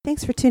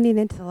Thanks for tuning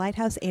into the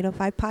Lighthouse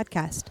 805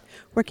 podcast.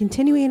 We're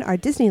continuing our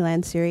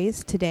Disneyland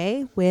series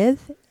today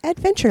with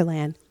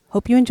Adventureland.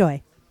 Hope you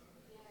enjoy.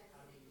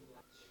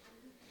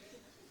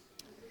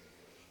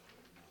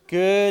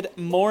 Good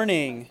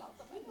morning.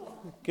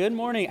 Good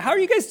morning. How are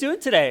you guys doing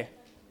today?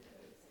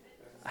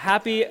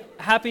 Happy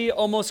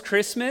almost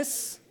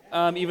Christmas.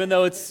 Even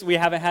though we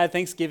haven't had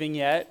Thanksgiving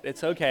yet,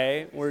 it's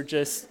okay. We're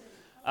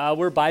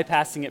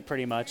bypassing it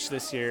pretty much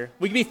this year.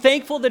 We can be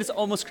thankful that it's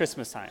almost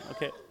Christmas time,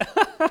 okay?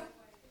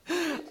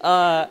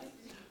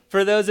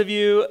 For those of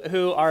you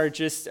who are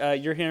just,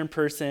 you're here in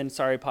person,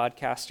 sorry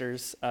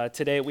podcasters,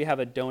 today we have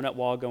a donut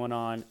wall going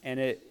on, and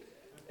it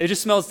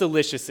just smells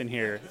delicious in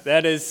here.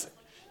 That is,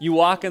 you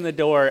walk in the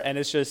door and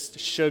it's just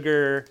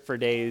sugar for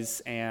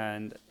days,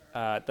 and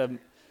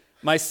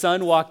my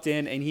son walked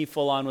in and he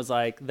full on was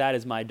like, that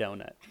is my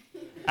donut,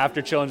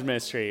 after children's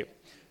ministry.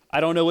 I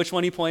don't know which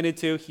one he pointed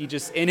to. He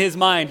just, in his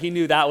mind, he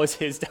knew that was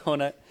his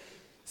donut.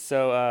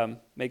 So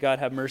may God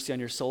have mercy on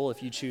your soul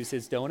if you choose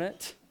his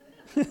donut.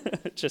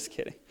 Just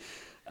kidding.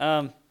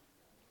 Man,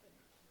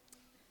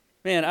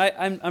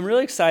 I'm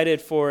really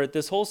excited for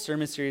this whole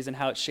sermon series and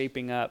how it's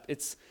shaping up.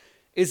 It's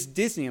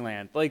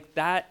Disneyland. Like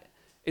that,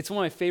 it's one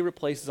of my favorite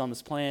places on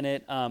this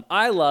planet.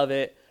 I love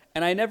it,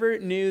 and I never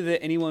knew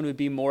that anyone would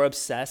be more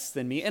obsessed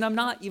than me. And I'm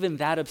not even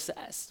that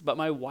obsessed, but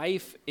my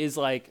wife is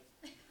like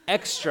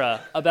extra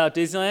about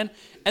Disneyland.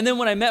 And then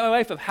when I met my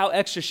wife of how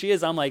extra she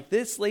is, I'm like,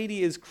 this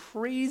lady is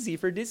crazy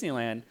for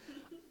Disneyland.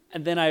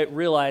 And then I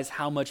realized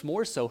how much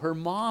more so her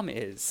mom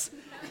is.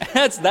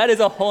 That is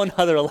a whole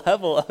nother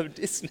level of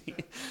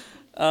Disney.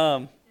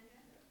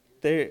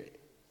 There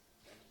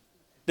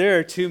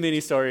are too many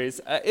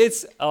stories.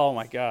 Oh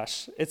my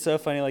gosh, it's so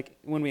funny. Like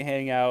when we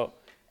hang out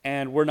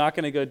and we're not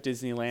going to go to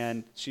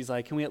Disneyland, she's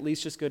like, can we at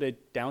least just go to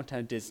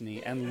downtown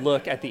Disney and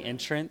look at the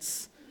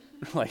entrance?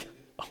 We're like,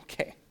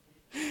 okay,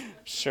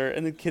 sure.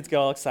 And the kids get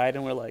all excited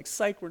and we're like,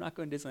 psych, we're not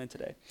going to Disneyland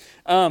today.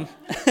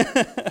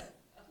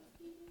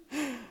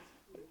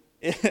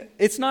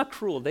 It's not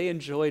cruel. They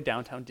enjoy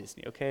downtown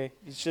Disney, okay?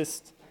 It's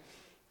just,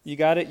 you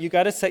got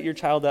to set your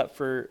child up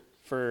for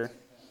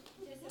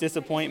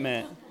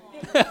disappointment.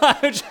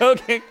 I'm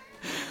joking.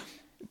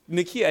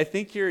 Nikki, I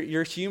think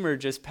your humor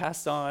just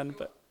passed on,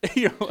 but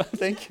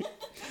thank you.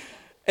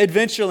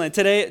 Adventureland.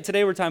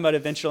 Today we're talking about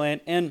Adventureland.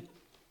 And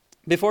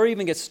before we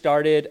even get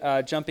started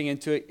jumping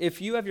into it,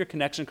 if you have your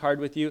connection card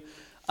with you,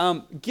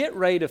 get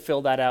ready to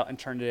fill that out and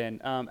turn it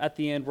in. At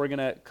the end, we're going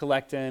to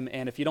collect them,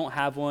 and if you don't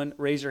have one,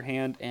 raise your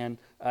hand, and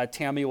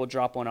Tammy will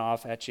drop one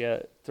off at you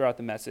throughout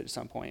the message at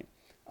some point.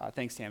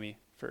 Thanks, Tammy,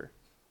 for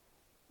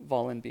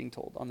being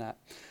told on that.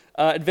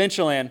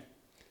 Adventureland.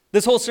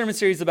 This whole sermon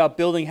series is about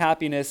building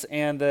happiness,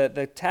 and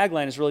the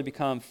tagline has really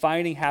become,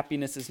 finding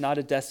happiness is not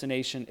a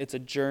destination, it's a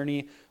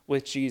journey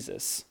with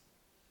Jesus.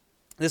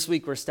 This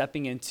week, we're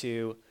stepping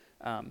into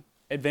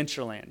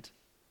Adventureland.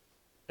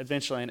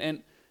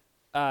 And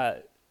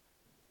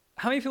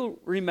how many people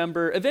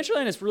remember,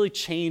 Adventureland has really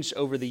changed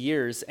over the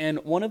years,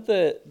 and one of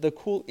the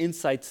cool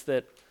insights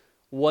that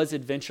was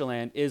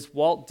Adventureland is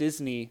Walt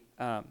Disney,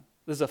 this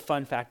is a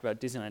fun fact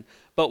about Disneyland,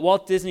 but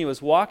Walt Disney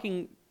was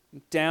walking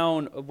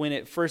down when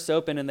it first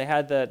opened and they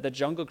had the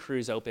Jungle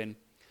Cruise open,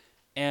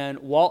 and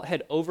Walt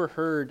had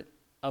overheard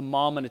a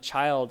mom and a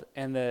child,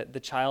 and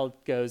the child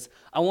goes,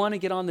 I want to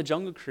get on the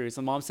Jungle Cruise.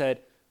 The mom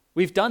said,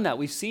 we've done that,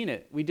 we've seen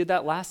it, we did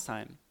that last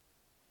time.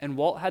 And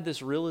Walt had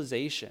this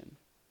realization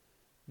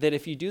that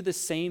if you do the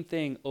same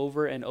thing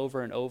over and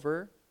over and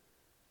over,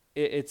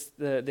 it's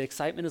the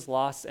excitement is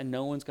lost and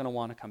no one's going to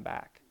want to come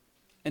back.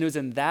 And it was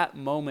in that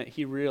moment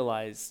he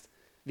realized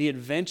the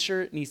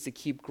adventure needs to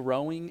keep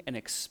growing and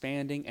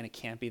expanding, and it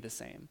can't be the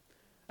same.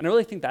 And I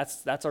really think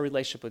that's our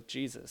relationship with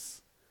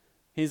Jesus.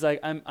 He's like,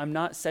 I'm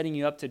not setting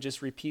you up to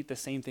just repeat the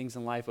same things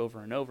in life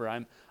over and over.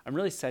 I'm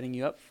really setting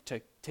you up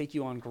to take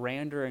you on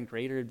grander and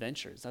greater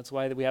adventures. That's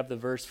why we have the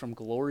verse from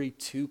glory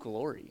to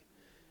glory.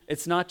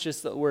 It's not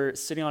just that we're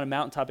sitting on a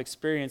mountaintop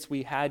experience.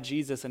 We had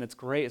Jesus and it's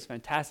great, it's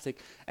fantastic,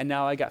 and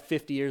now I got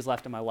 50 years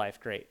left in my life.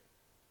 Great.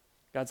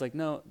 God's like,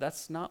 no,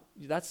 that's not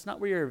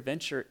where your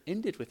adventure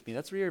ended with me.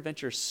 That's where your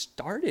adventure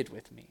started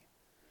with me.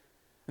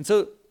 And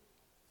so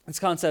this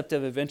concept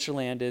of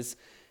Adventureland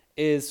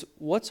is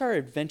what's our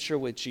adventure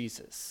with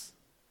Jesus?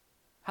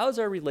 How is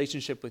our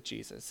relationship with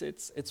Jesus?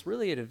 It's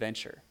really an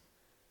adventure.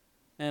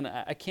 And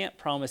I can't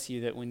promise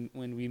you that when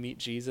we meet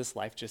Jesus,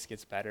 life just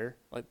gets better.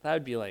 Like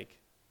that'd be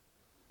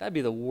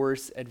the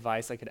worst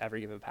advice I could ever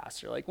give a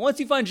pastor. Like,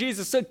 once you find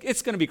Jesus,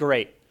 it's going to be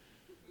great.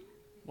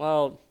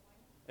 Well,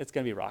 it's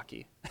going to be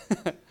rocky.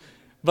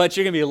 But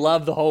you're going to be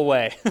loved the whole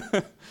way.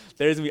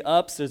 There's going to be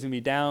ups, there's going to be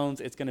downs.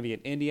 It's going to be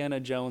an Indiana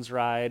Jones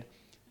ride.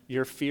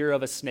 Your fear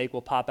of a snake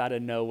will pop out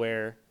of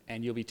nowhere,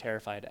 and you'll be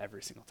terrified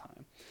every single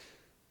time.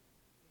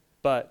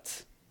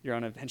 But you're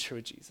on an adventure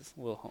with Jesus.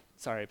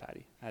 Sorry,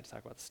 Patty. I had to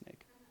talk about the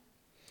snake.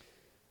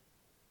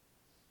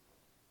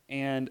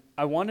 And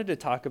I wanted to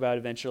talk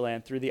about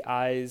Adventureland through the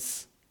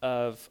eyes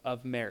of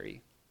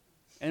Mary.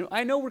 And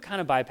I know we're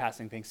kind of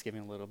bypassing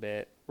Thanksgiving a little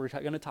bit. We're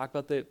going to talk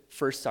about the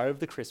first start of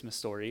the Christmas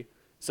story.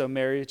 So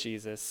Mary with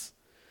Jesus.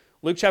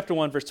 Luke chapter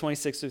 1, verse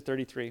 26 through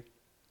 33.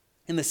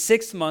 In the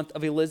 6th month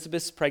of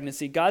Elizabeth's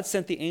pregnancy, God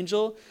sent the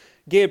angel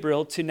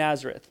Gabriel to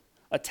Nazareth,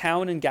 a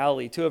town in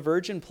Galilee, to a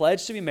virgin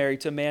pledged to be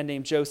married to a man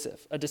named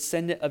Joseph, a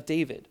descendant of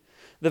David.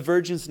 The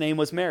virgin's name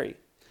was Mary.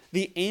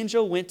 The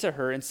angel went to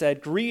her and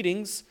said,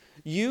 "Greetings,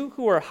 you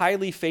who are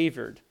highly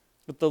favored,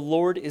 but the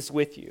Lord is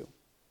with you."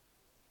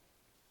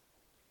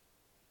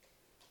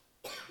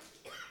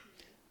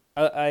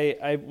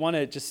 I want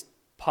to just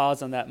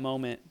pause on that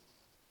moment.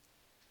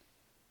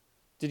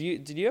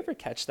 Did you ever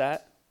catch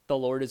that? The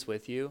Lord is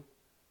with you.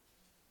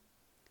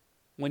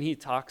 When he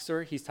talks to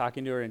her, he's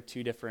talking to her in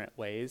two different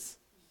ways.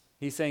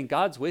 He's saying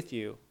God's with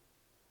you,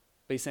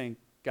 but he's saying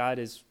God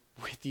is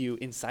with you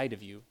inside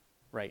of you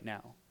right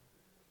now.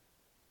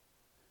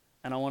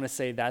 And I want to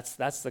say that's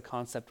the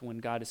concept when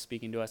God is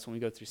speaking to us when we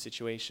go through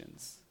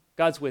situations.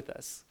 God's with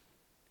us.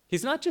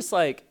 He's not just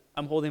like,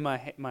 I'm holding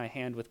my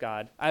hand with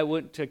God. I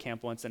went to a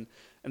camp once, and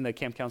the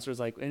camp counselor was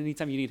like,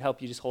 anytime you need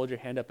help, you just hold your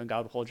hand up and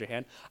God will hold your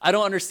hand. I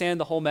don't understand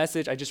the whole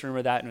message. I just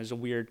remember that, and it was a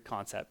weird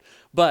concept.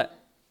 But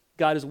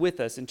God is with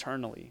us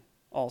internally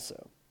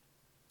also.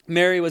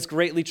 Mary was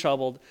greatly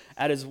troubled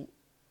at his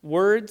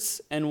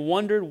words and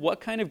wondered what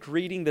kind of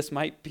greeting this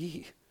might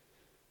be.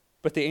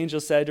 But the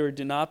angel said to her,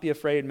 "Do not be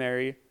afraid,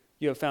 Mary.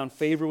 You have found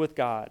favor with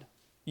God.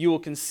 You will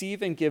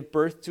conceive and give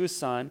birth to a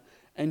son,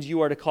 and you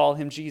are to call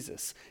him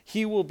Jesus.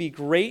 He will be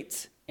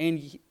great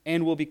and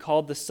will be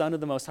called the Son of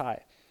the Most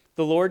High.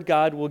 The Lord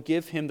God will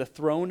give him the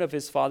throne of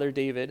his father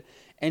David,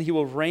 and he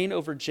will reign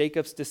over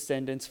Jacob's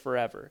descendants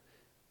forever.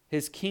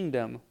 His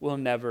kingdom will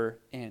never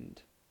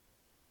end."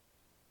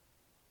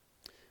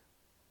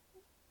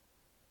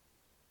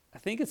 I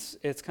think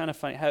it's kind of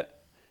funny.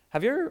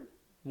 Have you ever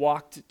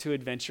walked to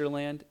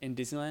Adventureland in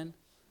Disneyland?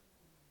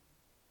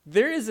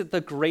 There is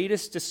the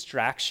greatest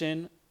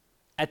distraction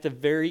at the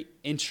very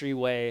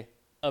entryway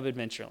of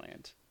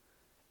Adventureland.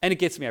 And it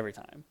gets me every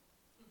time.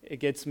 It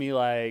gets me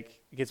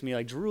like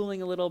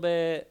drooling a little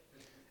bit.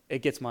 It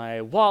gets my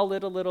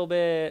wallet a little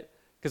bit,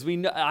 because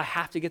I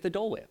have to get the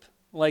Dole Whip.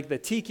 Like the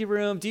Tiki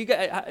Room.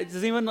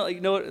 Does anyone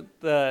know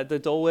the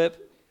Dole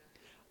Whip?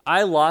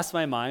 I lost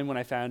my mind when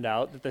I found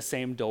out that the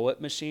same Dole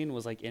Whip machine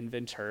was like in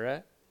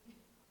Ventura.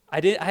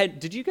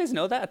 Did you guys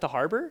know that at the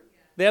harbor?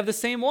 They have the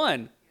same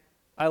one.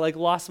 I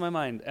lost my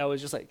mind. I was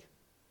just like,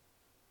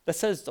 that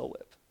says Dole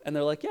Whip. And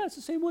they're like, yeah, it's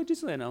the same one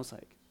Disneyland. And I was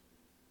like,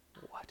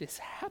 what is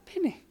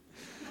happening?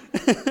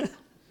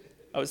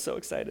 I was so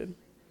excited.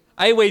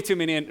 I ate way too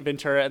many in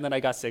Ventura, and then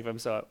I got sick of them,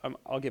 so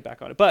I'll get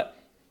back on it. But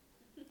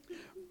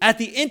at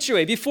the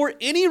entryway, before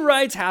any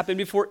rides happen,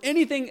 before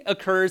anything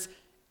occurs,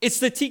 it's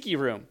the Tiki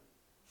Room,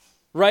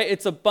 right?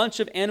 It's a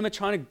bunch of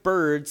animatronic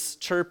birds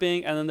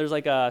chirping, and then there's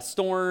like a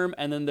storm,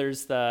 and then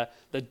there's the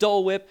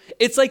Dole Whip.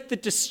 It's like the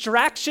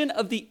distraction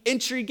of the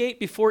entry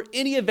gate before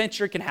any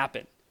adventure can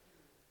happen.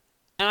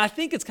 And I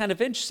think it's kind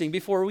of interesting,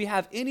 before we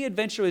have any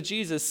adventure with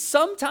Jesus,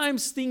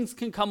 sometimes things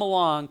can come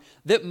along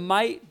that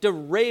might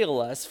derail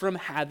us from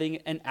having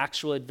an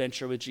actual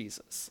adventure with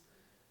Jesus.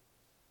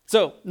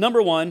 So,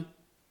 number one,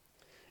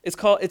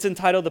 it's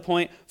entitled The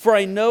Point, "For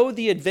I know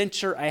the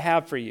adventure I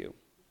have for you."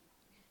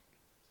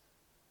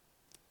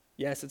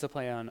 Yes, it's a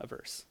play on a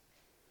verse.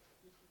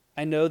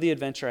 I know the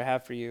adventure I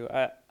have for you.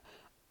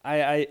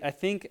 I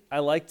think I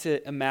like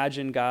to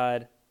imagine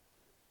God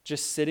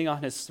just sitting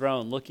on his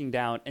throne, looking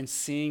down and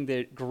seeing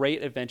the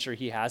great adventure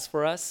he has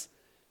for us.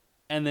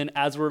 And then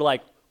as we're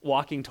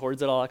walking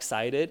towards it all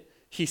excited,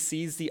 he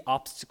sees the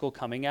obstacle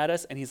coming at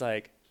us, and he's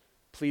like,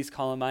 "Please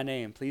call on my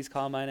name. Please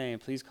call on my name.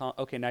 Please call."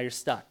 Okay, now you're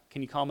stuck.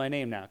 Can you call my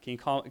name now?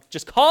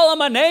 Just call on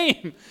my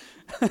name.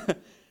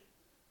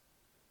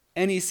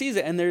 And he sees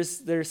it, and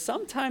there's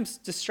sometimes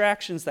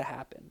distractions that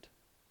happened.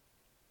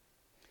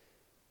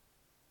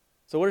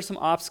 So what are some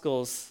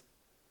obstacles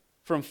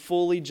from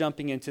fully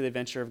jumping into the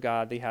adventure of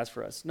God that he has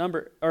for us?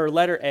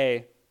 Letter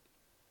A,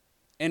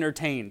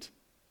 entertained.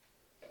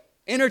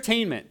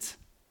 Entertainment.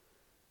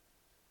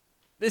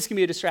 This can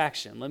be a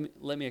distraction.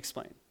 Let me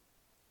explain.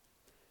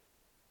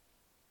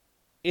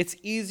 It's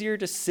easier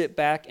to sit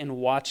back and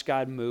watch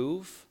God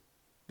move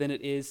than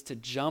it is to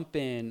jump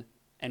in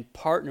and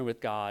partner with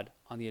God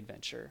on the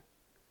adventure.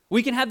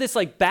 We can have this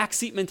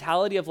backseat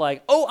mentality of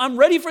oh, I'm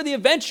ready for the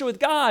adventure with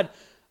God.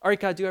 All right,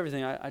 God, do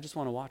everything. I just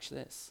want to watch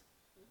this.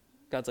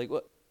 God's like,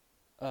 what?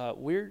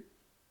 We're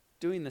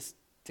doing this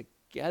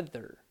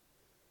together.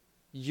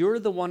 You're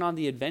the one on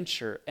the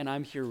adventure, and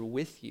I'm here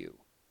with you.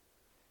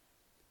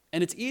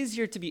 And it's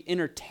easier to be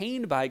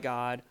entertained by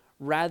God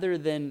rather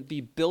than be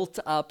built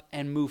up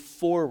and move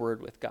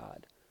forward with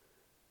God.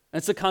 And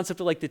it's the concept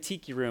of the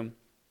Tiki Room.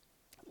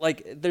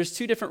 There's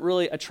two different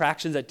really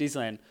attractions at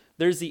Disneyland.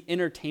 There's the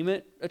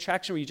entertainment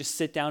attraction where you just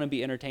sit down and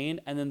be entertained,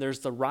 and then there's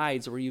the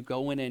rides where you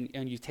go in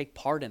and you take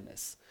part in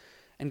this.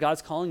 And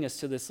God's calling us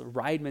to this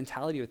ride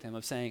mentality with him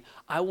of saying,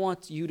 I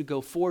want you to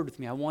go forward with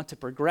me. I want to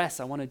progress.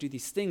 I want to do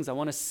these things. I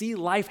want to see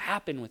life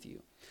happen with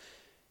you.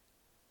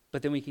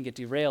 But then we can get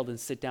derailed and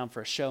sit down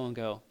for a show and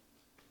go,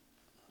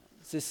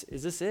 is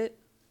this it?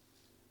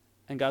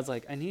 And God's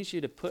like, I need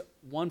you to put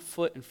one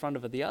foot in front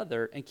of the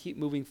other and keep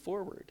moving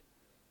forward.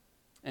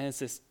 And it's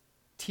this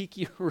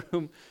tiki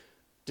room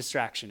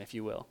distraction, if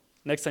you will.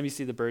 Next time you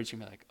see the birds, you're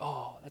going to be like,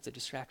 oh, that's a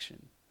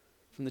distraction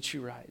from the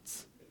true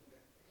rides.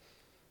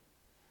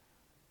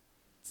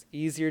 It's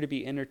easier to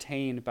be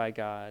entertained by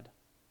God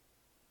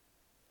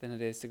than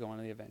it is to go on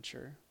the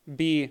adventure.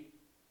 Be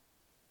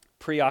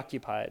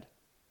preoccupied.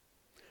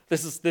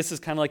 This is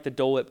kind of like the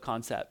Dole Whip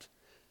concept.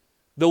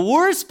 The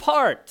worst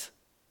part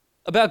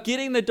about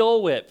getting the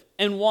Dole Whip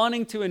and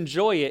wanting to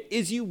enjoy it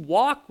is you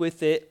walk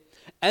with it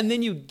and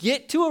then you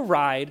get to a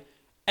ride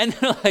and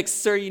they're like,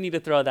 sir, you need to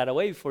throw that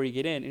away before you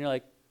get in. And you're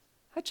like,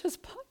 I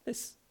just bought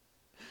this.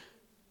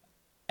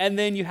 And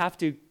then you have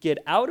to get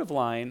out of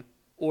line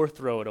or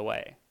throw it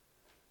away.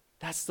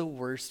 That's the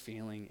worst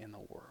feeling in the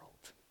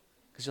world.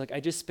 Because you're like, I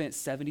just spent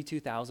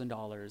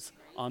 $72,000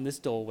 on this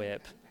Dole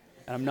Whip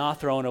and I'm not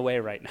throwing away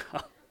right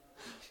now.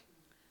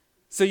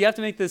 So you have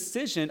to make the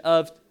decision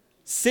of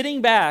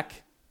sitting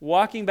back,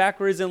 walking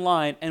backwards in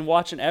line, and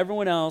watching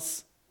everyone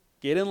else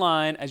get in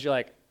line as you're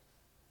like,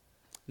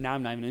 now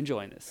I'm not even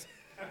enjoying this.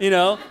 You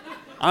know,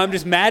 I'm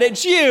just mad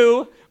at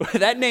you with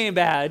that name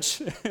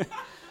badge.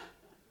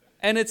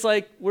 And it's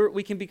like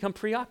we can become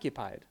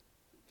preoccupied.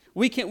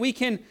 We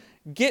can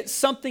get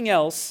something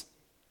else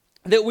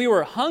that we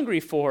were hungry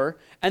for,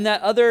 and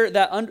that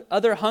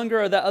other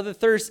hunger or that other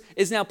thirst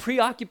is now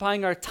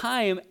preoccupying our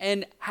time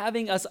and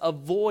having us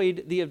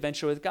avoid the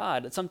adventure with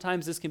God.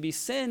 Sometimes this can be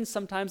sin,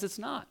 sometimes it's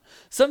not.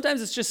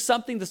 Sometimes it's just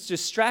something that's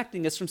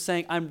distracting us from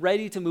saying, I'm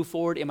ready to move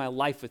forward in my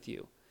life with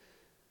you.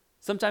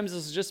 Sometimes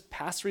this is just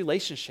past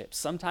relationships.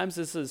 Sometimes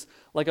this is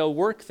like a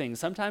work thing.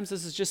 Sometimes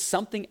this is just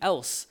something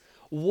else.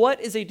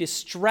 What is a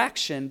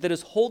distraction that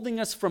is holding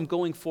us from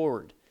going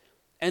forward?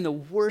 And the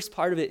worst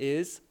part of it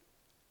is,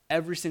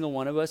 every single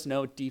one of us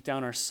know deep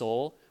down our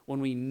soul when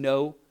we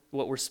know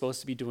what we're supposed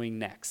to be doing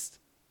next.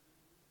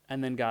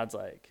 And then God's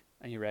like,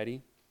 are you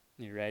ready?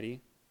 Are you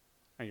ready?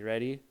 Are you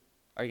ready?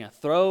 Are you going to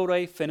throw it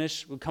away,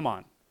 finish? Well, come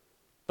on.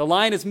 The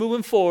line is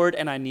moving forward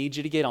and I need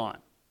you to get on.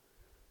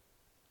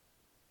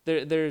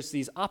 There's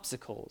these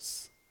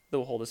obstacles that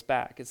will hold us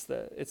back. It's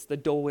the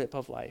Dole Whip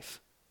of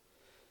life.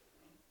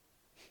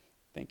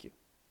 Thank you.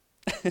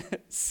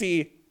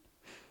 C,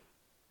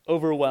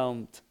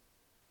 overwhelmed.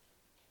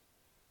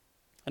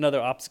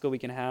 Another obstacle we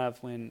can have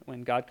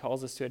when God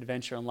calls us to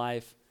adventure in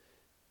life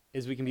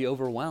is we can be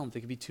overwhelmed.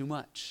 It can be too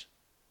much.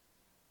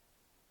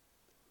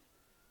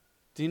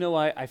 Do you know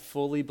why I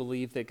fully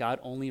believe that God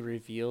only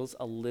reveals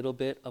a little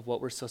bit of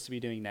what we're supposed to be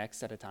doing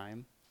next at a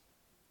time?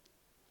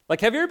 Like,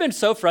 have you ever been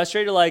so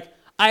frustrated, like,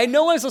 I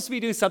know I'm supposed to be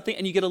doing something,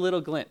 and you get a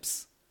little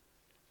glimpse.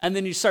 And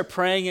then you start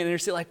praying and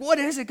you're like, what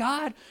is it,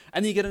 God?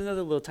 And then you get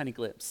another little tiny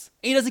glimpse.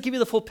 And he doesn't give you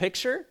the full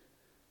picture.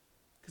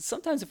 Because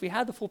sometimes if we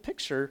had the full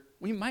picture,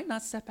 we might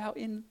not step out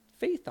in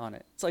faith on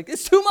it. It's like,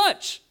 it's too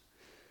much.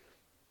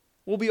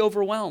 We'll be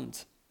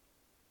overwhelmed.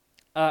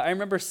 I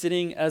remember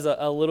sitting as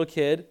a little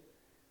kid,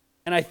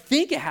 and I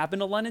think it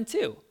happened to London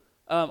too.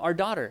 Our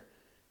daughter.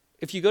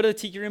 If you go to the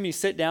tiki room and you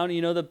sit down, and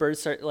you know the birds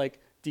start like,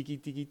 tiki,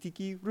 tiki,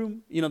 tiki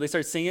room. You know, they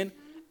start singing.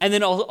 And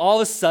then all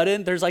of a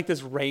sudden, there's like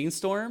this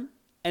rainstorm,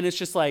 and it's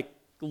just like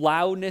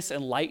loudness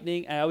and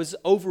lightning. And I was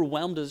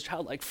overwhelmed as a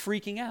child, like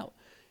freaking out.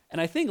 And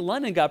I think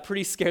London got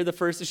pretty scared the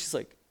first, and she's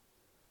like,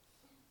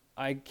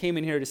 I came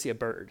in here to see a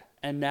bird,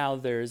 and now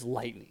there's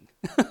lightning.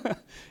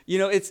 You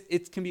know,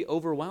 it can be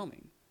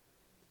overwhelming.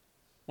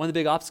 One of the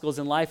big obstacles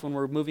in life when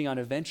we're moving on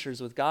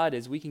adventures with God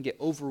is we can get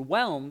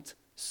overwhelmed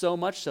so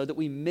much so that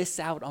we miss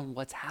out on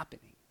what's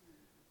happening.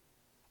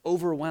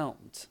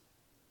 Overwhelmed.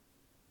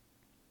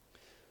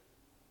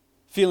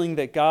 Feeling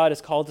that God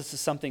has called us to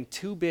something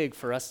too big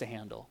for us to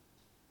handle.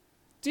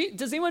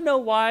 Does anyone know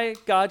why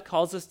God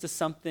calls us to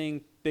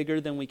something bigger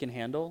than we can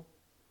handle?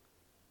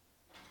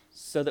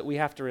 So that we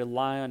have to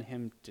rely on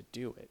him to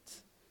do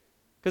it.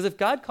 Because if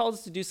God calls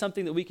us to do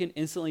something that we can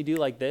instantly do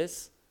like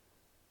this,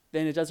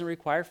 then it doesn't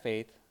require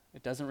faith.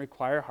 It doesn't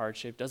require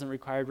hardship. It doesn't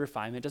require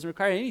refinement. It doesn't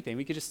require anything.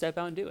 We could just step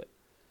out and do it.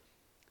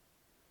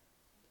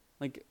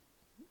 Like,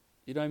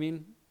 you know what I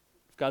mean?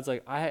 If God's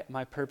like,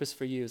 my purpose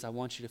for you is I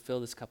want you to fill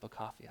this cup of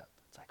coffee up.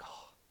 It's like,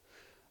 oh,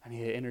 I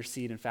need to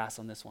intercede and fast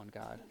on this one,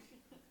 God.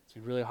 It's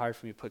been really hard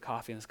for me to put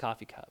coffee in this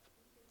coffee cup.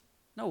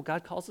 No,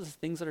 God calls us to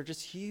things that are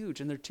just huge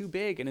and they're too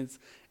big and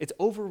it's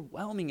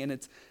overwhelming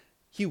and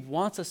he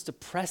wants us to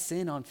press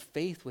in on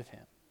faith with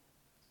him.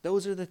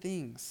 Those are the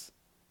things.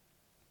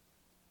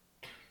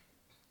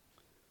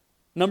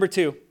 Number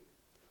 2,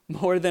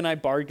 more than I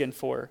bargained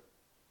for.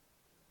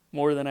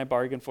 More than I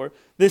bargained for.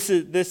 This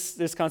is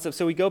this concept.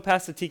 So we go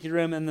past the tiki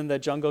room and then the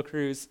Jungle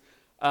Cruise.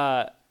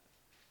 How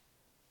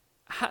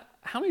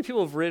many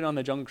people have ridden on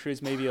the Jungle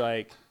Cruise maybe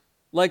like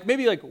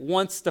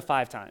once to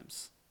 5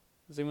 times?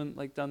 Has anyone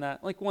like done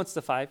that? Like once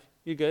to 5,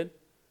 you good?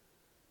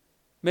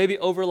 Maybe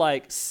over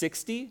like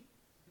 60? Yeah.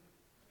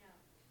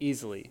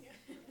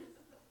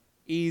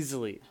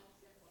 Easily.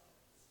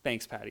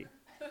 Thanks, Patty.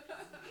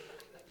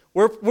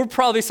 We're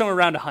probably somewhere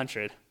around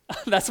 100.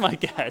 That's my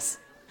guess.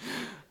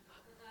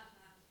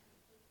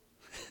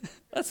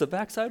 That's the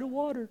backside of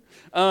water.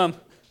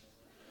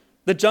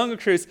 The Jungle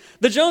Cruise.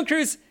 The Jungle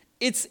Cruise.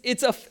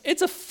 It's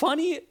a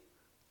funny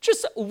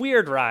just a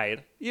weird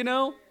ride, you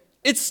know?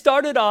 It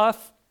started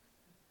off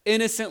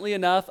innocently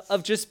enough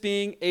of just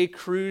being a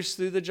cruise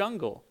through the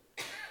jungle.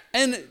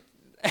 And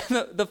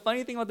the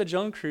funny thing about the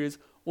Jungle Cruise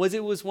was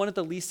it was one of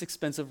the least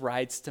expensive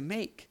rides to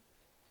make.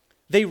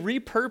 They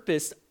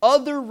repurposed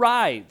other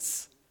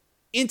rides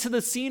into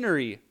the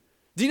scenery.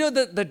 Do you know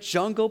that the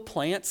jungle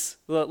plants,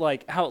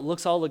 like how it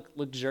looks all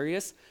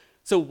luxurious?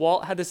 So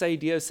Walt had this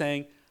idea of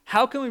saying,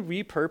 how can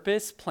we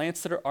repurpose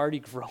plants that are already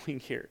growing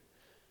here?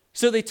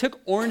 So they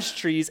took orange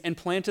trees and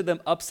planted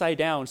them upside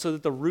down so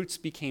that the roots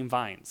became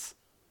vines.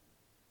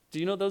 Do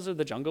you know those are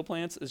the jungle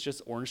plants? It's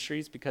just orange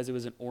trees because it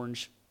was an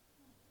orange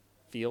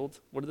field.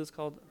 What are those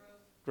called?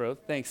 Growth.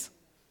 Thanks.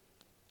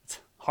 It's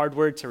a hard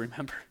word to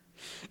remember.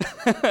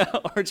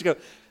 Orange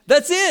grove.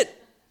 That's it.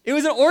 It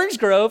was an orange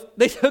grove.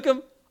 They took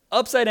them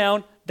upside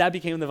down. That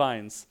became the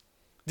vines.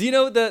 Do you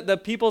know the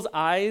people's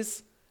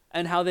eyes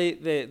and how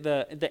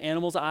the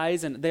animals'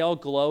 eyes and they all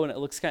glow and it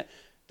looks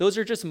those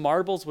are just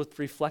marbles with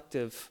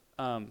reflective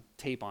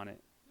tape on it.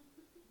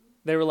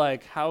 They were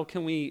like, how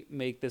can we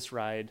make this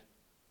ride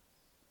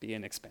be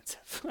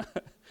inexpensive?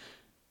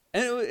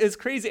 And it's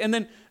crazy. And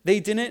then they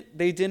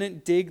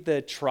didn't dig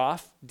the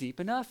trough deep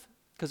enough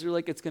because they're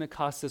like, it's going to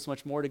cost this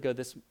much more to go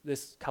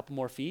this couple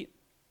more feet.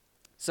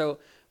 So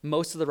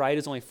most of the ride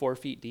is only 4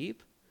 feet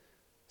deep.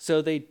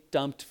 So they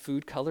dumped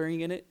food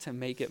coloring in it to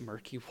make it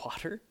murky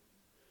water.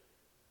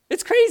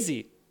 It's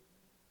crazy.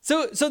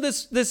 So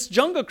this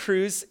Jungle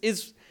Cruise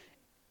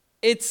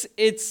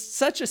it's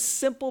such a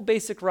simple,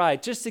 basic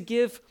ride just to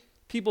give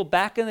people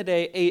back in the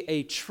day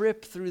a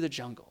trip through the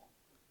jungle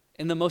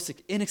in the most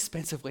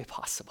inexpensive way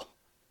possible.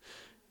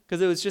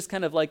 Because it was just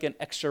kind of like an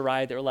extra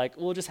ride. They were like,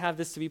 we'll just have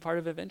this to be part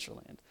of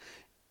Adventureland.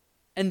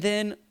 And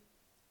then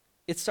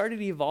it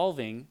started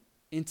evolving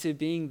into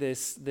being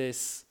this,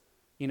 there's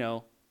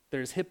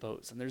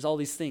hippos and there's all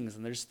these things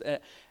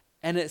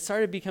and it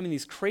started becoming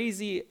these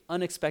crazy,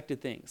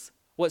 unexpected things.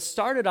 What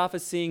started off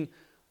as seeing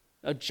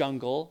a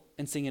jungle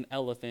and seeing an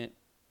elephant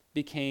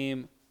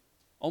became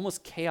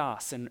almost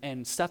chaos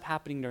and stuff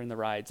happening during the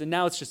rides. And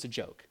now it's just a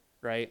joke,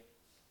 right?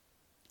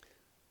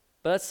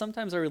 But that's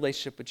sometimes our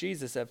relationship with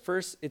Jesus. At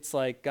first, it's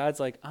like, God's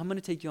like, I'm going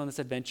to take you on this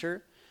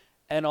adventure.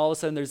 And all of a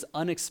sudden, there's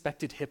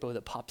unexpected hippo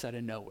that pops out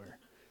of nowhere,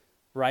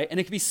 right? And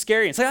it can be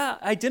scary. It's like,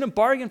 I didn't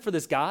bargain for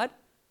this, God.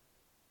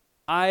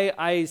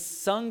 I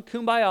sung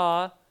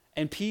Kumbaya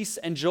and peace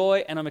and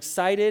joy, and I'm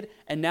excited.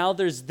 And now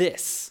there's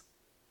this.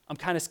 I'm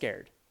kind of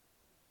scared.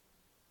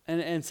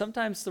 And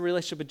sometimes the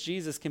relationship with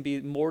Jesus can be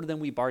more than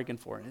we bargain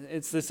for.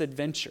 It's this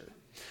adventure.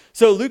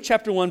 So Luke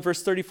chapter 1,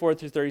 verse 34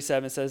 through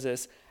 37 says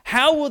this,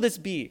 how will this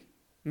be?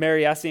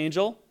 Mary asked the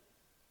angel,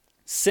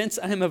 since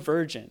I am a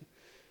virgin.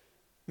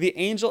 The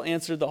angel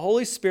answered, the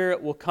Holy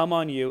Spirit will come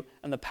on you,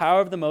 and the power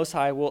of the Most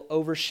High will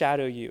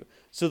overshadow you.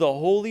 So the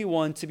Holy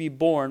One to be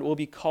born will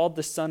be called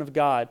the Son of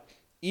God.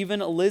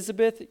 Even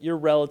Elizabeth, your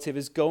relative,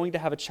 is going to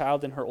have a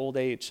child in her old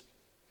age.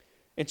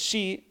 And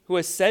she, who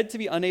is said to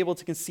be unable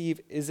to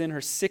conceive, is in her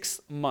 6th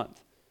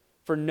month,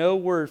 for no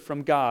word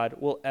from God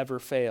will ever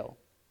fail.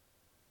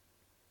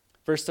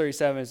 Verse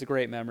 37 is a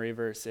great memory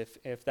verse.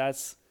 If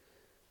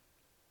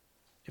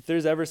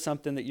there's ever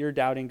something that you're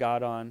doubting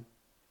God on,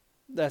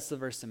 that's the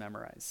verse to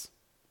memorize.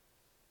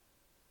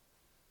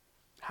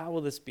 How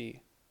will this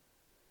be?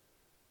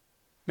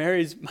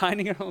 Mary's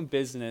minding her own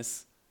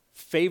business,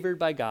 favored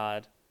by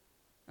God,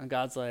 and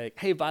God's like,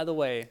 hey, by the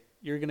way,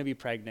 you're going to be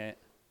pregnant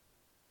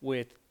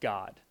with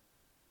God.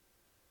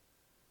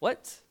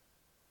 What?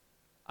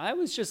 I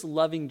was just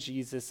loving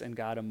Jesus and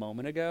God a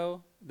moment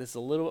ago. This is a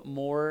little bit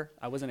more.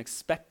 I wasn't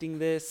expecting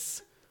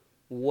this.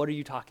 What are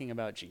you talking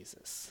about,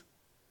 Jesus?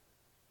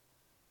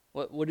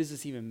 What does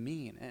this even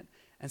mean?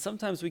 And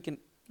sometimes we can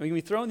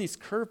be thrown these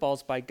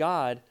curveballs by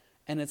God,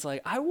 and it's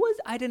like,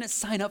 I didn't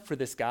sign up for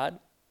this, God.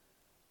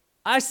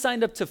 I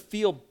signed up to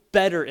feel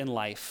better in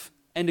life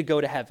and to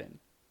go to heaven.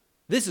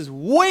 This is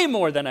way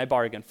more than I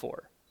bargained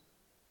for.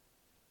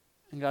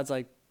 And God's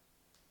like,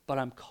 but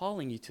I'm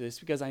calling you to this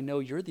because I know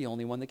you're the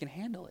only one that can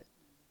handle it.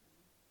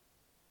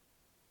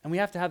 And we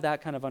have to have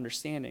that kind of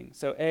understanding.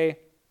 So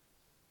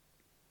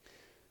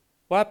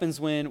what happens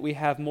when we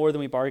have more than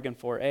we bargained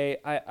for?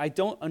 I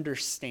don't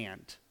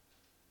understand.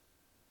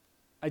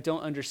 I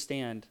don't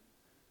understand.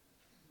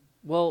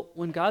 Well,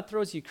 when God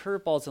throws you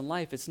curveballs in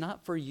life, it's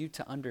not for you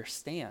to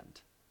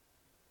understand.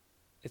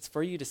 It's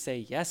for you to say,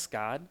 yes,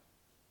 God.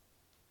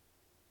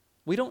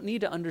 We don't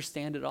need to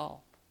understand it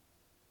all.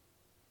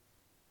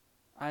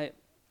 I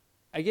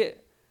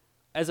get,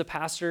 as a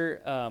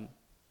pastor,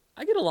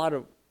 I get a lot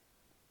of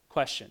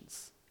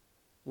questions.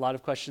 A lot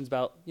of questions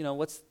about,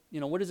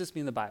 what does this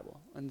mean in the Bible?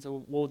 And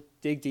so we'll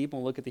dig deep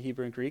and we'll look at the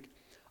Hebrew and Greek.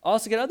 I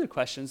also get other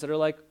questions that are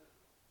like,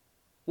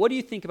 what do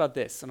you think about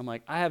this? And I'm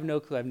like, I have no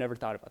clue. I've never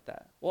thought about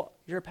that. Well,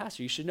 you're a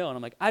pastor. You should know. And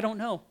I'm like, I don't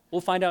know.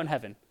 We'll find out in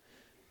heaven.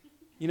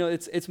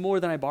 It's more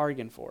than I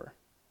bargained for,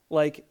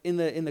 like in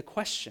the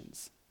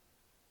questions.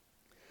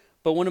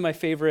 But one of my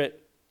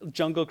favorite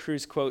Jungle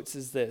Cruise quotes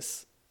is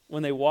this.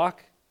 When they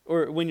walk,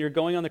 or when you're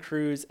going on the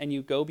cruise and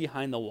you go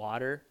behind the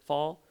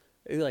waterfall,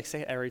 They like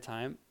say it every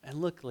time.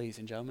 And look, ladies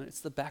and gentlemen,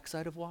 it's the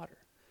backside of water.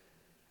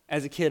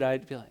 As a kid,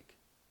 I'd be like,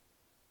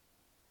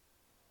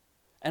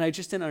 and I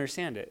just didn't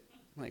understand it.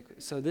 Like,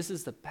 so this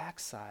is the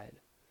backside.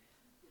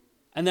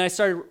 And then I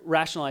started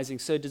rationalizing,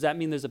 so does that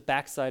mean there's a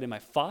backside in my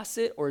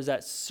faucet, or is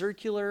that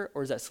circular,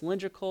 or is that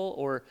cylindrical,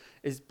 or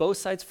is both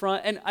sides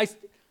front? And I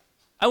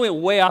went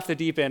way off the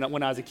deep end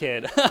when I was a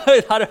kid. I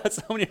thought about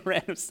so many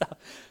random stuff.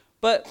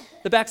 But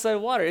the backside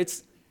of water,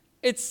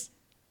 it's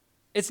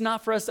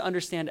not for us to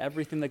understand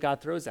everything that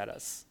God throws at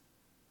us.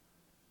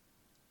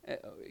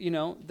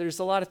 There's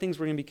a lot of things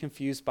we're going to be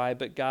confused by,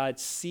 but God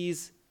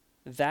sees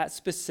that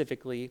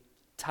specifically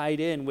tied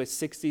in with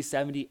 60,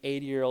 70,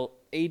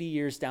 80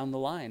 years down the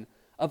line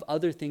of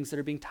other things that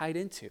are being tied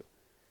into.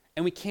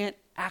 And we can't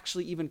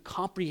actually even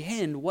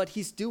comprehend what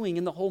he's doing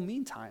in the whole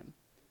meantime.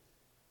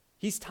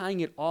 He's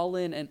tying it all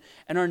in, and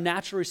our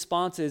natural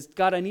response is,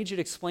 God, I need you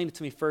to explain it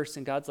to me first.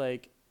 And God's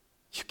like,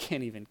 you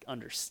can't even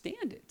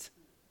understand it.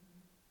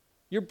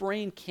 Your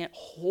brain can't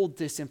hold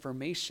this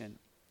information.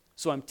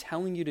 So I'm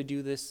telling you to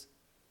do this,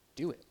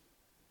 do it.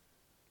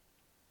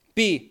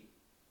 B,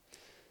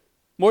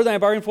 more than I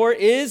bargained for,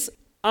 is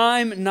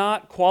I'm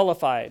not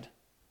qualified.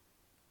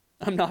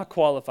 I'm not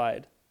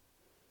qualified.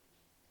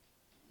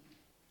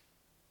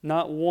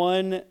 Not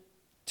one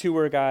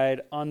tour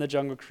guide on the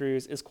Jungle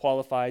Cruise is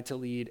qualified to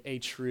lead a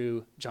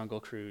true Jungle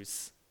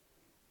Cruise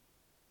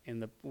in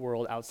the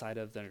world outside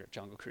of the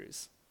Jungle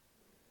Cruise.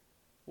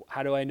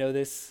 How do I know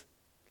this?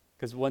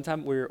 Because one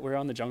time we're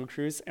on the Jungle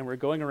Cruise and we're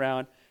going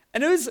around,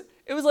 and it was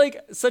like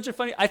such a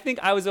funny. I think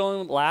I was the only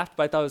one who laughed,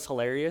 but I thought it was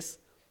hilarious.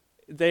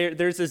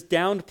 There's this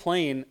downed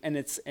plane,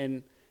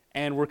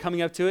 and we're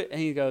coming up to it, and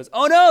he goes,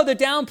 "Oh no, the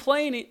downed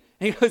plane!" And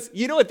he goes,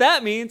 "You know what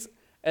that means?"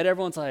 And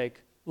everyone's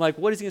like,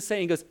 what is he gonna say?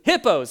 And he goes,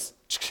 "Hippos,"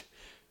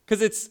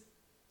 because it's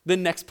the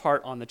next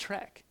part on the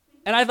trek.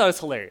 And I thought it was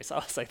hilarious. I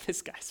was like,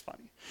 this guy's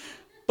funny.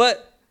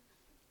 But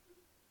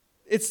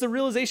it's the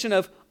realization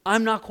of,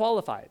 I'm not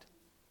qualified.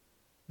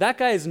 That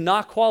guy is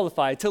not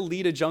qualified to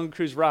lead a Jungle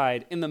Cruise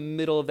ride in the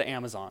middle of the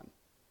Amazon,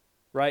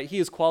 right? He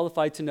is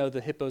qualified to know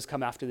the hippos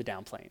come after the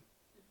down plane.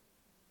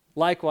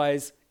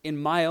 Likewise, in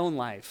my own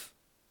life,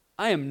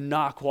 I am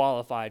not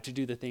qualified to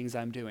do the things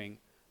I'm doing,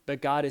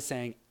 but God is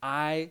saying,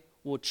 I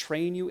will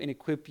train you and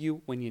equip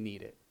you when you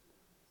need it.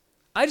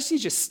 I just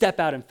need you to step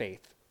out in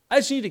faith. I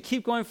just need you to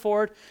keep going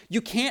forward.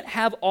 You can't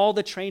have all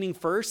the training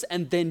first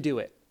and then do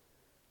it.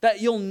 That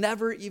you'll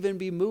never even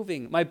be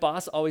moving. My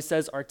boss always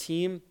says our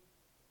team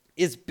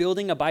is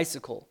building a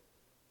bicycle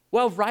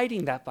while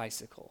riding that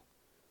bicycle.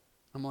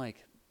 I'm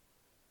like,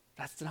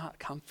 that's not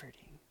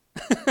comforting.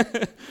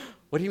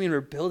 What do you mean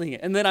we're building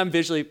it? And then I'm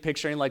visually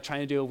picturing like trying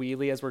to do a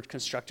wheelie as we're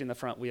constructing the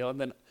front wheel. And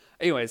then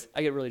anyways,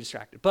 I get really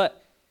distracted.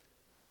 But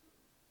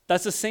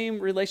that's the same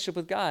relationship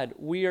with God.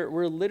 We're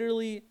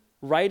literally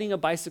riding a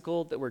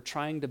bicycle that we're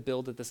trying to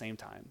build at the same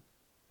time.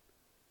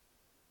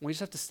 We just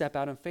have to step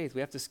out in faith.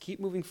 We have to keep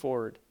moving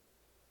forward.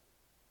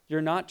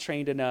 You're not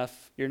trained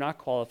enough. You're not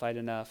qualified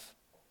enough,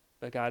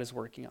 but God is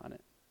working on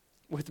it.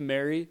 With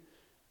Mary,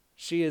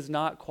 she is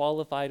not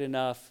qualified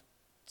enough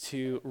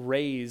to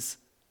raise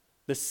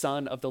the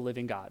son of the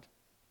living God.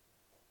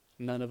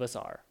 None of us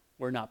are.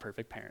 We're not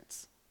perfect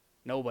parents.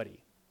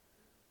 Nobody.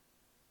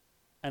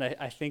 And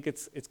I think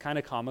it's kind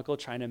of comical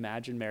trying to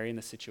imagine Mary in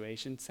the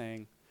situation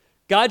saying,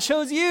 God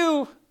chose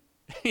you.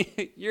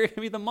 You're going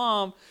to be the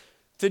mom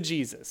to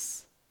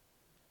Jesus.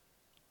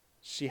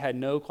 She had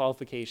no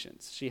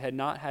qualifications. She had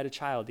not had a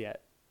child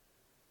yet.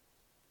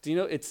 Do you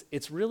know,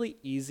 it's really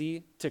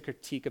easy to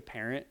critique a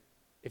parent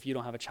if you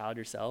don't have a child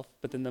yourself,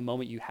 but then the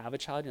moment you have a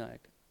child, you're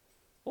like,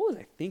 what was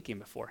I thinking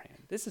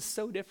beforehand? This is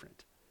so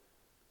different.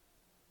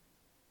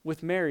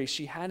 With Mary,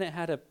 she hadn't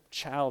had a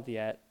child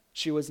yet.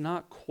 She was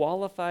not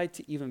qualified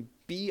to even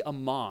be a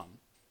mom.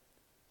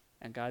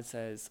 And God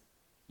says,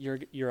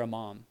 you're a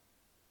mom.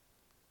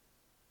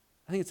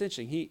 I think it's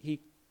interesting.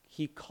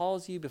 He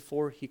calls you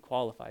before he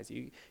qualifies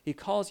you. He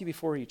calls you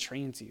before he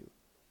trains you.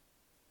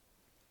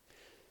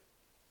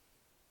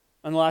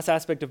 And the last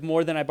aspect of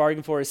more than I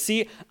bargained for is,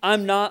 see,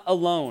 I'm not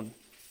alone.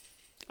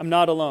 I'm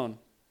not alone.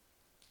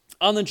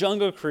 On the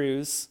Jungle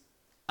Cruise,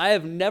 I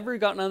have never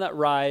gotten on that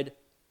ride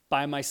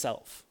by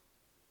myself.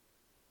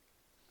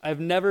 I've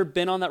never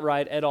been on that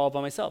ride at all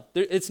by myself.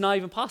 It's not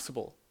even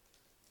possible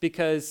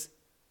because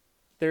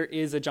there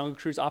is a Jungle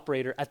Cruise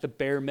operator at the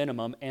bare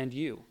minimum and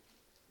you.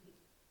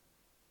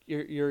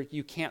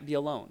 You can't be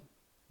alone.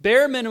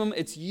 Bare minimum,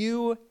 it's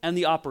you and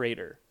the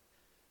operator.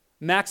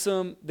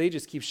 Maximum, they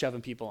just keep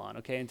shoving people on,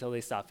 okay, until they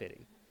stop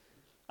fitting.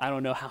 I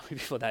don't know how many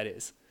people that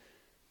is.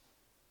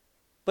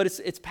 But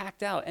it's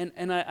packed out,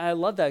 and I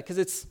love that because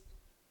it's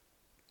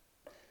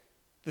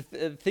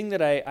the thing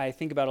that I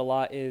think about a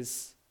lot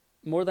is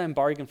more than I'm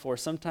bargaining for.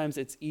 Sometimes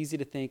it's easy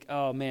to think,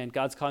 oh man,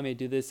 God's calling me to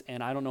do this,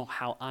 and I don't know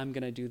how I'm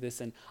going to do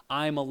this, and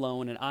I'm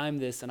alone, and I'm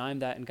this, and I'm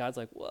that, and God's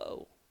like,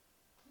 whoa.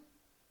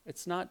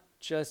 It's not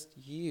just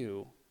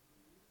you.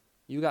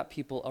 You got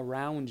people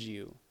around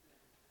you.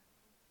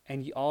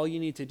 And all you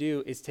need to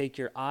do is take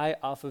your eye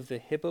off of the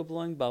hippo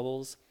blowing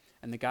bubbles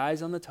and the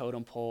guys on the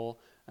totem pole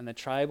and the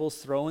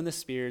tribals throwing the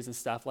spears and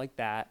stuff like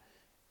that,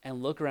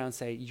 and look around and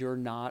say, you're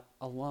not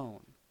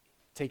alone.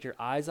 Take your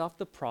eyes off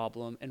the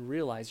problem and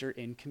realize you're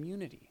in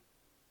community.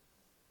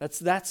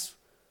 That's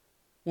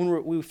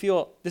when we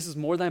feel this is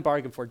more than I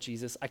bargained for,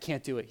 Jesus. I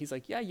can't do it. He's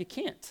like, yeah, you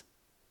can't.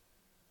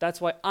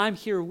 That's why I'm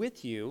here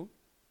with you,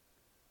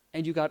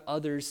 and you got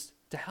others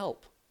to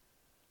help.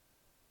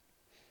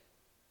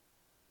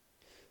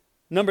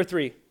 Number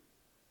 3,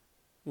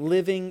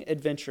 living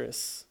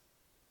adventurous.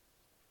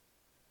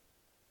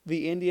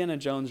 The Indiana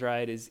Jones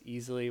ride is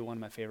easily one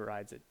of my favorite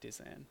rides at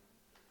Disneyland.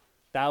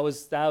 That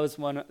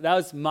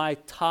was my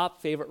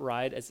top favorite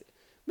ride.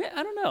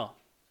 I don't know.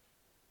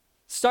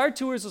 Star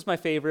Tours was my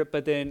favorite,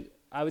 but then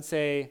I would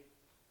say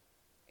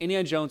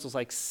Indiana Jones was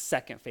like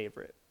second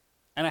favorite.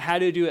 And I had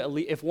to do it at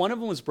least, if one of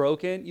them was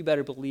broken, you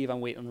better believe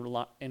I'm waiting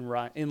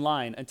in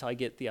line until I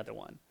get the other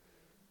one.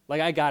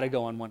 Like, I got to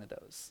go on one of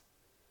those.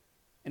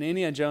 And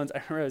Indiana Jones,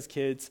 I remember as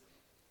kids,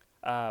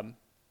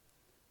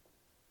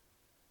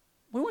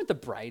 we weren't the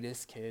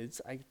brightest kids,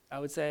 I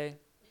would say.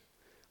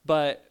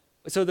 But,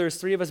 so there's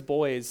 3 of us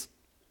boys,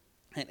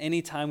 and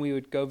anytime we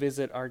would go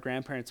visit our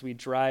grandparents, we'd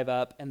drive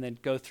up and then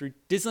go through.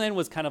 Disneyland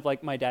was kind of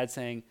like my dad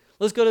saying,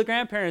 let's go to the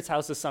grandparents'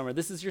 house this summer.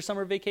 This is your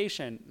summer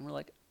vacation. And we're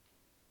like,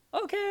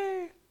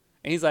 okay.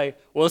 And he's like,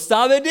 we'll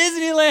stop at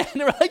Disneyland.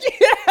 And we're like,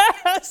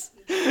 yes.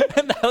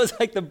 And that was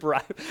like the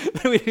bribe.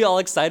 We'd be all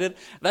excited.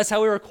 That's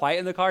how we were quiet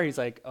in the car. He's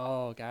like,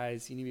 oh,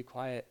 guys, you need to be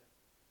quiet.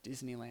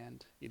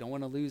 Disneyland. You don't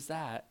want to lose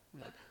that.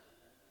 We're like,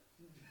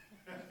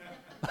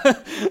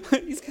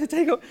 he's going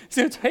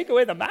to take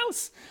away the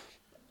mouse.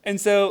 And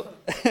so,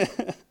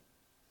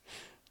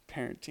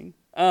 parenting.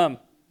 I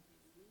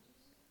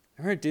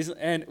remember Disney,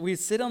 and we'd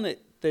sit on the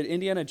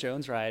Indiana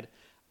Jones ride,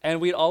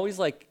 and we'd always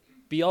like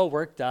be all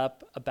worked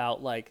up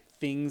about like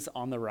things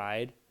on the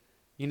ride.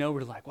 You know,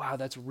 we're like, wow,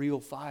 that's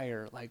real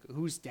fire. Like,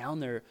 who's down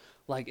there?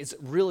 Like, it's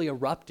really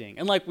erupting.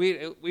 And like,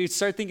 we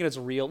start thinking it's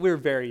real. We were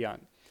very young.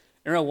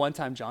 I remember one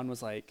time John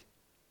was like,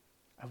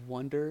 I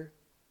wonder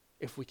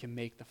if we can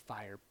make the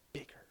fire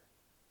bigger.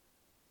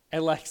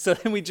 And like, so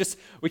then we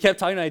kept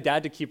talking to my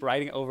dad to keep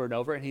writing over and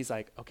over. And he's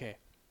like, okay,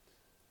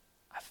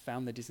 I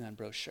found the Disneyland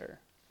brochure.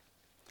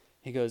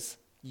 He goes,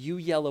 you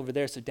yell over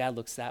there so Dad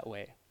looks that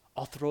way.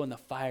 I'll throw in the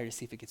fire to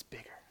see if it gets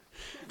bigger.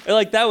 And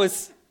like,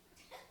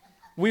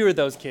 we were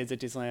those kids at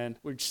Disneyland.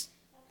 We're just,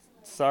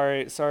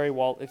 sorry,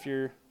 Walt,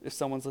 if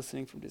someone's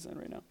listening from Disneyland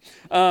right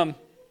now.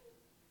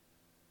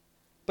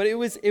 But it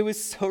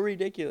was so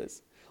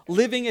ridiculous.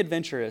 Living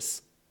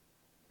adventurous.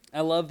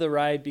 I love the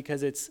ride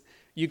because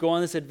you go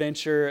on this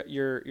adventure,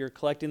 you're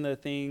collecting the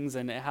things,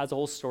 and it has a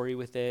whole story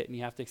with it, and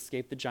you have to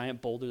escape the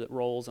giant boulder that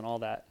rolls and all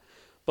that.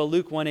 But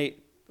Luke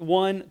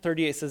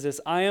 1:38 says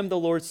this, I am the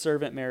Lord's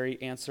servant,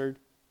 Mary answered.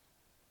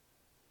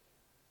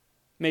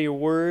 May your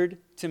word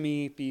to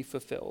me be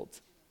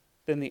fulfilled.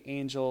 Then the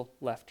angel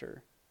left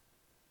her.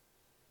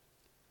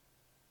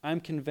 I'm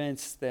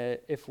convinced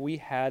that if we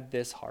had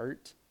this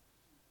heart,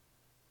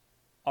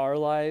 our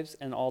lives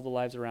and all the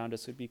lives around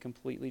us would be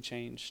completely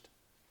changed.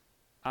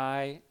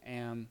 I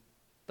am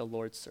the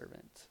Lord's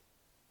servant.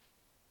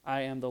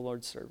 I am the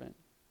Lord's servant.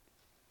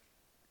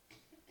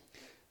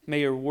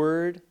 May your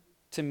word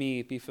to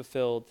me be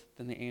fulfilled.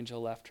 Then the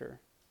angel left her.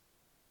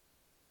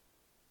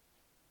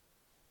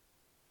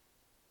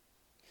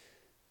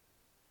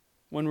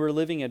 When we're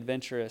living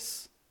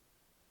adventurous,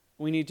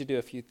 we need to do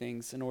a few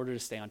things in order to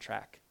stay on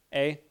track.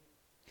 A,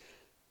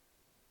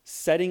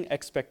 setting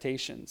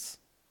expectations.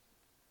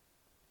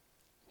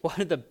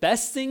 One of the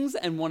best things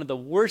and one of the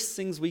worst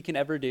things we can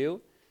ever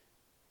do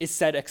is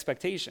set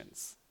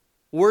expectations.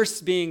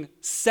 Worst being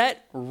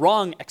set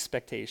wrong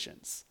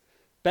expectations.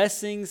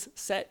 Best things,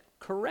 set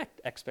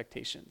correct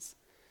expectations.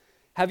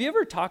 Have you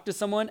ever talked to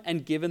someone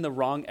and given the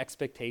wrong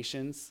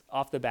expectations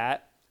off the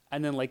bat,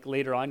 and then like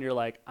later on you're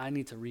like, I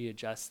need to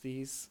readjust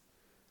these?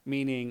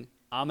 Meaning,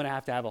 I'm going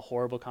to have a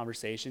horrible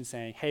conversation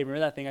saying, hey, remember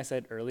that thing I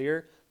said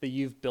earlier that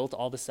you've built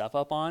all the stuff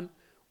up on?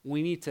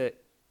 We need to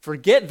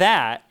forget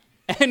that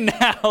and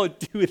now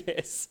do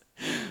this.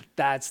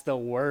 That's the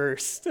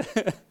worst.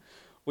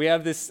 We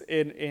have this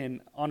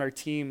on our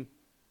team.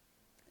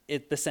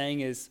 The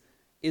saying is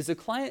a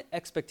client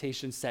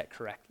expectation set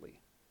correctly?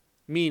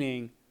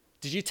 Meaning,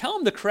 did you tell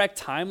them the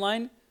correct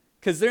timeline?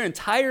 Because their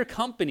entire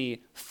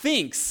company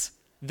thinks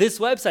this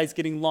website's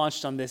getting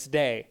launched on this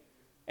day.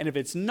 And if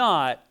it's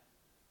not,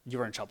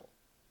 you're in trouble.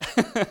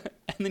 And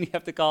then you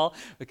have to call,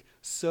 like,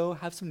 so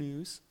have some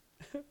news.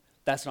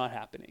 That's not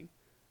happening.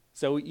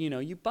 So,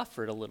 you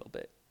buffer it a little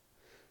bit.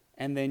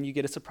 And then you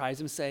get a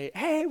surprise and say,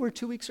 hey, we're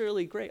 2 weeks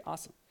early. Great,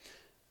 awesome.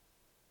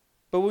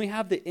 But when we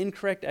have the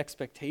incorrect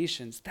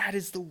expectations, that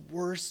is the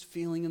worst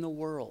feeling in the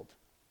world.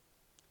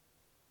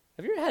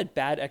 Have you ever had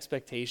bad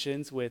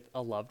expectations with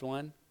a loved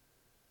one?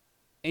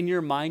 In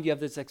your mind, you have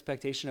this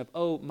expectation of,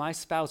 oh, my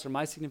spouse or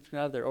my significant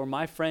other or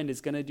my friend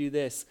is going to do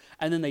this,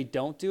 and then they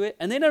don't do it.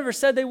 And they never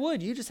said they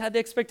would. You just had the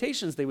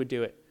expectations they would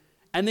do it.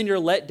 And then you're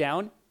let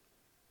down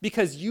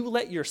because you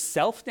let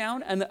yourself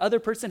down and the other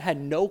person had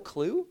no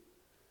clue.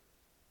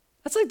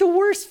 That's like the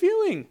worst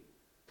feeling.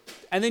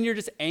 And then you're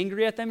just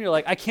angry at them. You're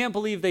like, I can't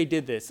believe they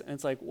did this. And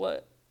it's like,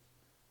 what?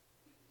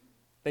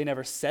 They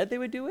never said they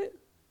would do it.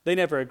 They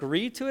never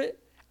agreed to it.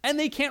 And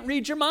they can't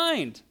read your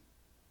mind.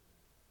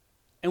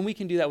 And we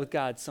can do that with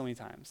God so many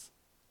times.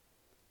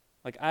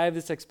 Like, I have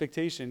this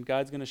expectation.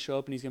 God's going to show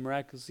up and he's going to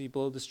miraculously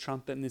blow this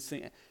trumpet and this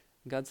thing. And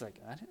God's like,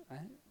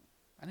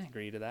 I didn't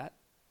agree to that.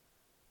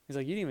 He's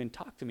like, you didn't even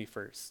talk to me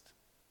first.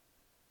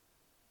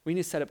 We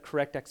need to set up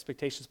correct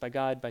expectations by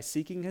God by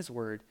seeking his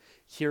word,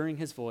 hearing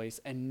his voice,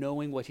 and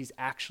knowing what he's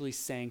actually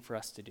saying for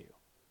us to do.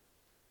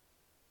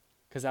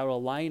 Because that will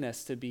align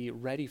us to be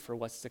ready for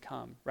what's to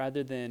come,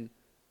 rather than,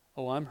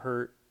 oh, I'm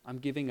hurt, I'm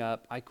giving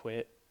up, I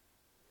quit.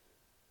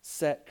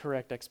 Set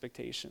correct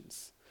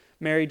expectations.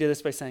 Mary did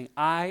this by saying,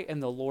 I am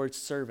the Lord's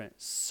servant.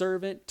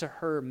 Servant to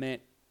her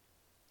meant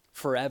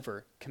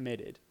forever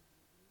committed.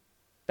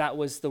 That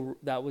was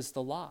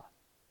the law.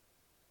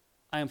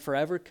 I am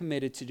forever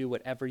committed to do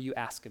whatever you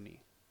ask of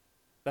me.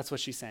 That's what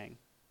she's saying.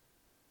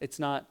 It's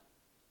not,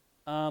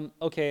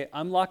 okay,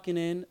 I'm locking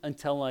in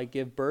until I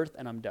give birth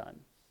and I'm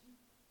done.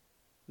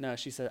 No,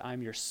 she said,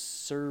 I'm your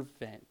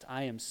servant.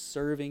 I am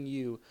serving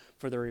you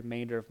for the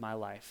remainder of my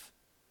life.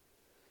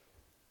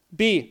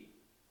 B,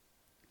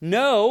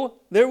 no,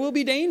 there will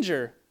be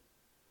danger.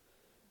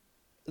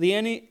 The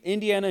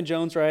Indiana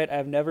Jones ride,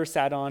 I've never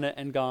sat on it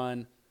and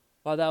gone,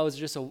 wow, that was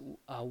just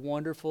a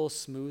wonderful,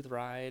 smooth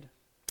ride.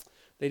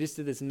 They just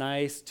did this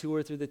nice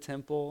tour through the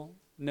temple.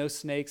 No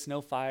snakes,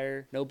 no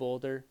fire, no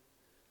boulder.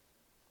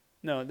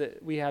 No,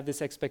 we have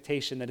this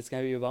expectation that it's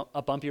going to be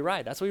a bumpy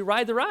ride. That's why we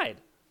ride the ride.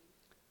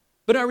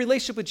 But in our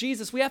relationship with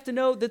Jesus, we have to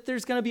know that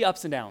there's going to be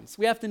ups and downs.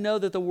 We have to know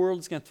that the world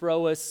is going to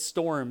throw us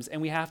storms,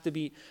 and we have to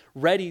be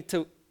ready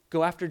to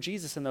go after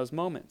Jesus in those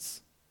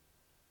moments.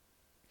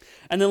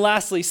 And then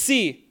lastly,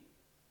 C,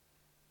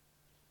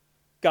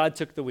 God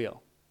took the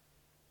wheel.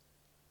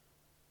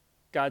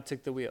 God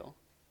took the wheel.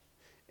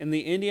 In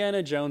the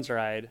Indiana Jones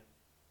ride,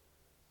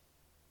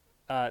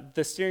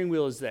 the steering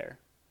wheel is there.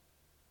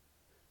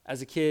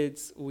 As a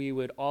kids, we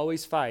would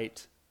always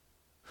fight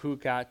who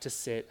got to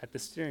sit at the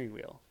steering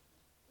wheel.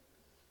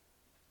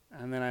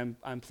 And then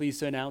I'm pleased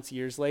to announce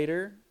years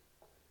later,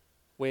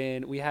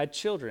 when we had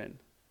children,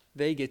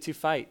 they get to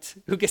fight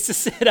who gets to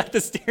sit at the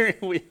steering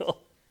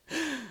wheel.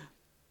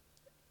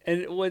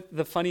 And what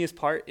the funniest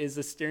part is,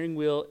 the steering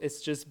wheel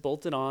is just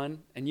bolted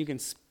on, and you can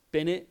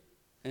spin it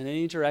in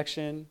any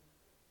direction.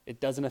 It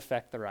doesn't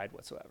affect the ride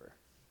whatsoever.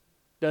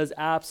 Does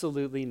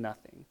absolutely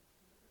nothing.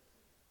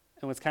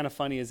 And what's kind of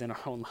funny is in our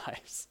own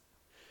lives,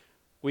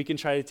 we can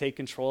try to take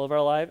control of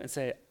our life and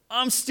say,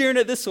 I'm steering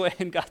it this way.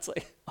 And God's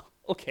like, oh,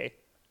 okay,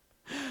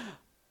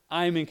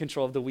 I'm in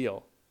control of the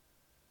wheel.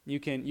 You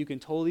can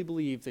totally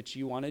believe that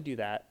you want to do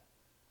that,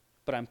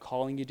 but I'm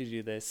calling you to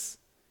do this.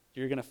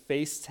 You're going to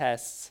face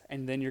tests,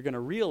 and then you're going to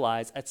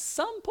realize at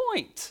some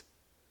point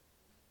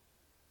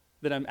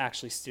that I'm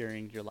actually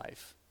steering your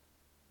life.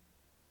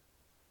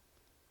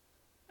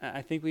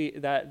 I think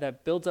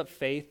that builds up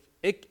faith.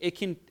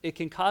 It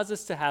can cause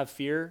us to have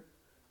fear,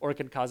 or it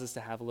can cause us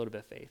to have a little bit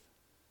of faith.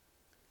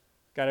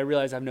 God, I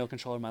realize I have no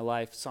control of my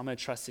life, so I'm going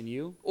to trust in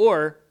you.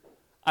 Or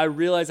I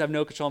realize I have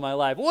no control of my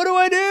life. What do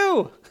I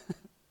do?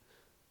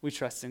 We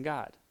trust in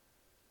God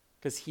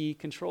because he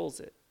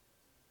controls it.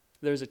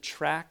 There's a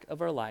track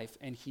of our life,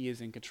 and he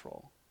is in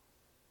control.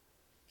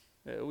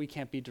 We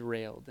can't be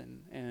derailed,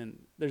 and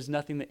there's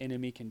nothing the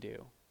enemy can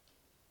do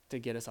to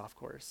get us off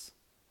course.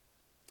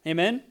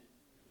 Amen?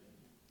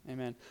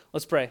 Amen.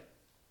 Let's pray.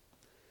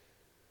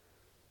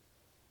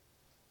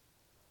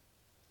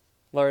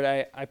 Lord,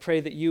 I pray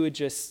that you would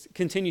just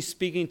continue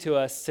speaking to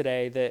us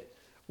today, that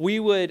we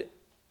would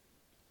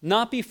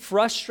not be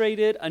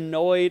frustrated,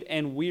 annoyed,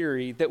 and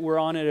weary that we're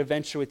on an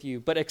adventure with you,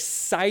 but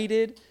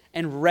excited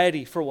and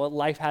ready for what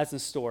life has in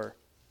store.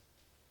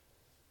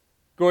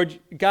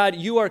 God,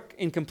 you are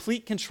in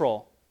complete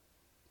control.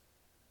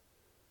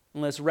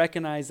 And let's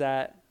recognize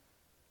that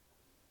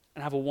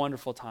and have a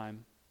wonderful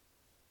time.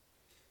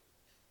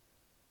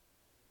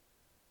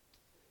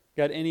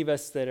 God, any of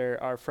us that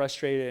are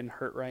frustrated and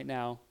hurt right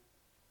now,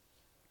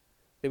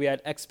 that we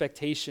had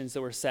expectations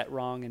that were set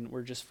wrong and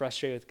we're just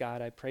frustrated with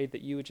God, I pray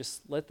that you would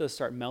just let those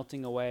start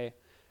melting away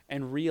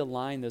and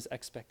realign those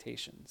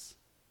expectations.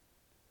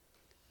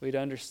 We'd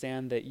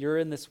understand that you're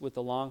in this with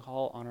the long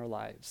haul on our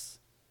lives.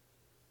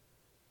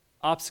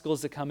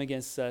 Obstacles that come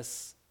against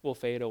us will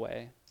fade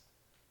away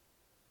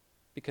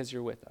because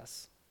you're with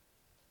us.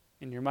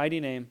 In your mighty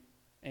name,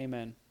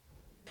 amen.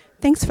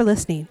 Thanks for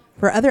listening.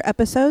 For other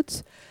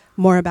episodes,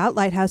 more about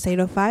Lighthouse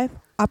 805,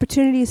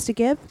 opportunities to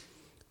give,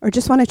 or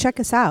just want to check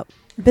us out,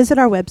 visit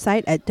our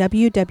website at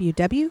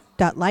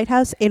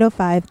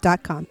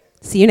www.lighthouse805.com.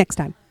 See you next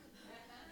time.